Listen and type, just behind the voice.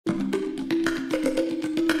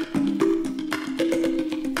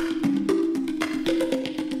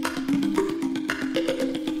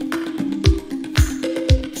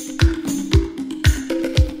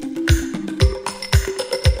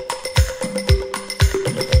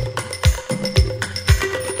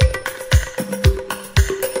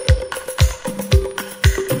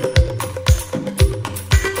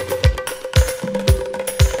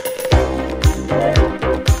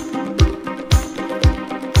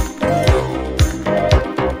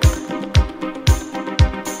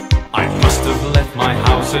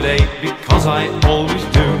house at 8 because I always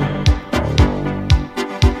do.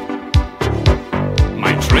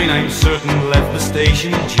 My train, I'm certain, left the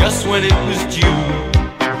station just when it was due.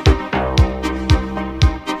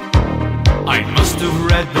 I must have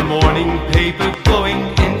read the morning paper going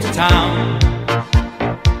into town,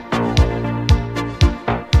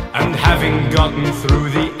 and having gotten through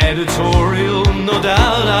the editorial, no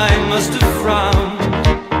doubt I must have frowned.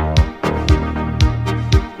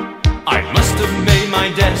 I must have made my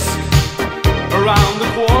desk around the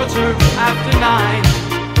 9:15,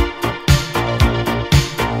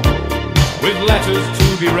 with letters to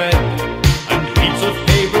be read and heaps of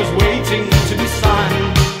papers waiting to be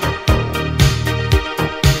signed.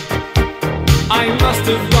 I must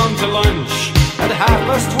have gone to lunch at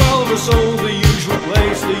 12:30 or so, the usual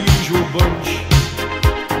place, the usual bunch.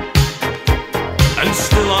 And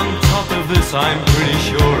still on top of this, I'm pretty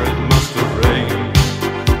sure it must have rained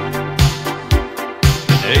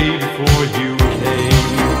the day before you came.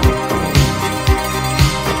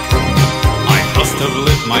 I must have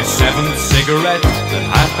lit my 7th cigarette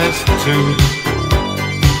at 2:30.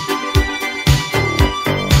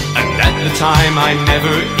 And at the time I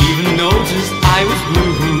never even noticed I was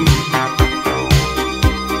blue.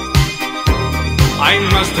 I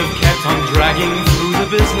must have kept on dragging through the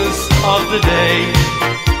business of the day,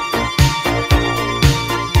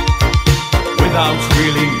 without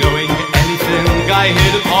really knowing anything. I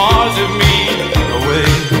hid a part of me away.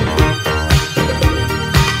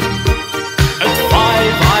 At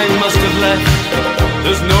 5 I must have left,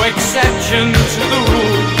 there's no exception to the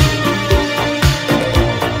rule.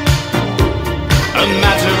 A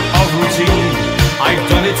matter of routine, I've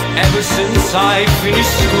done it ever since I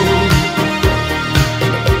finished school.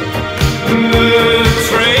 The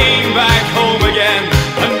train back home again,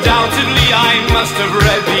 undoubtedly I must have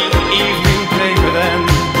read the evening paper then.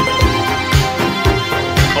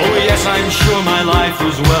 Oh yes, I'm sure my life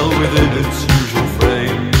was well within its usual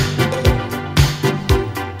frame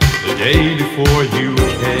the day before you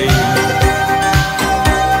came.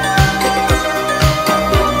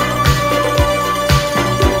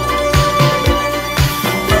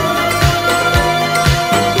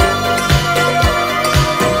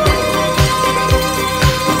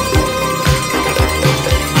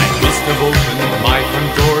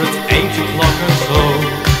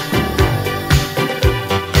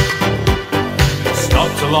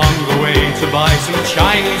 Along the way to buy some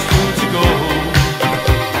Chinese food to go.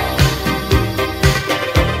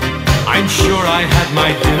 I'm sure I had my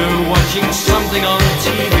dinner watching something on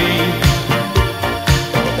TV.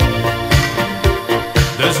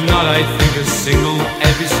 There's not, I think, a single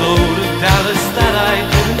episode of Dallas that I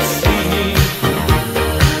didn't see.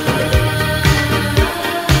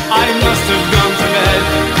 I must have gone to bed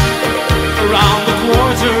around the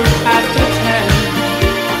 10:15.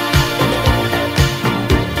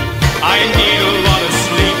 I need a lot of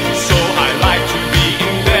sleep, so I like to be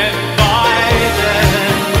in bed by then.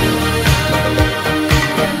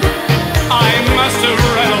 I must have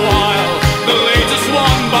read a while, the latest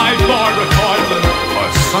one by Barbara Cortland, or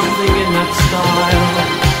something in that style.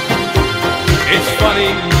 It's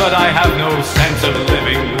funny, but I have no sense of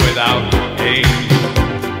living without pain.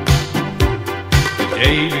 The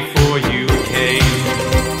day before you came,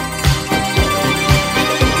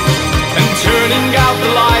 and turning out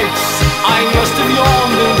the lights, I must have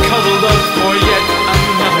yawned and cuddled up for yet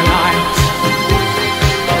another night.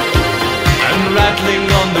 And rattling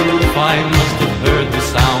on the roof, I must have heard the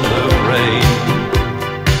sound of rain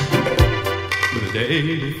the day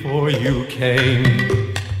before you came.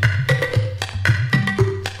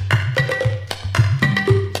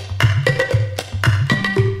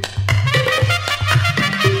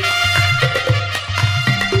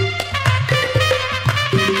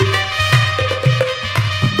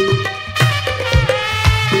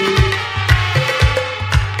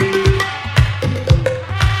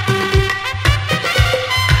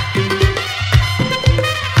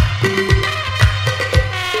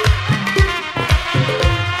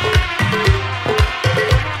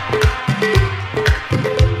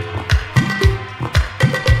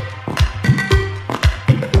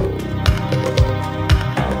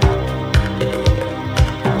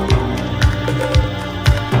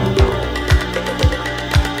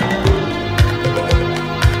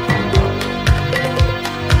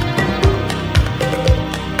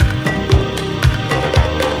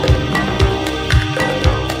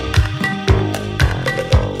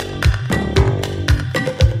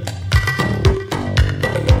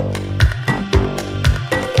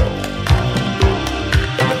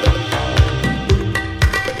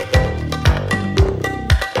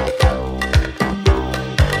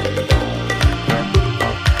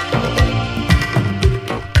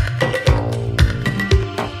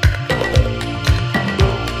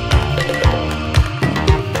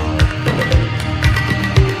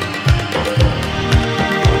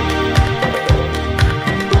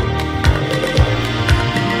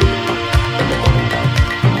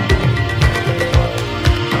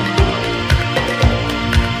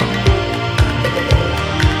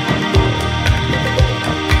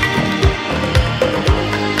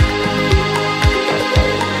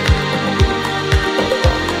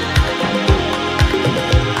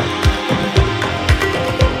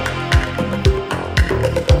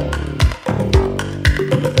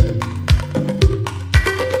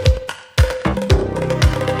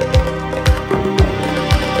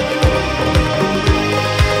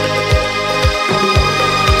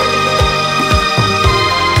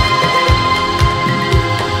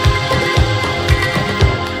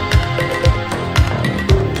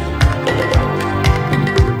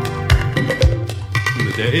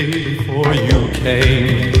 day before you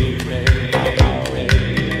came.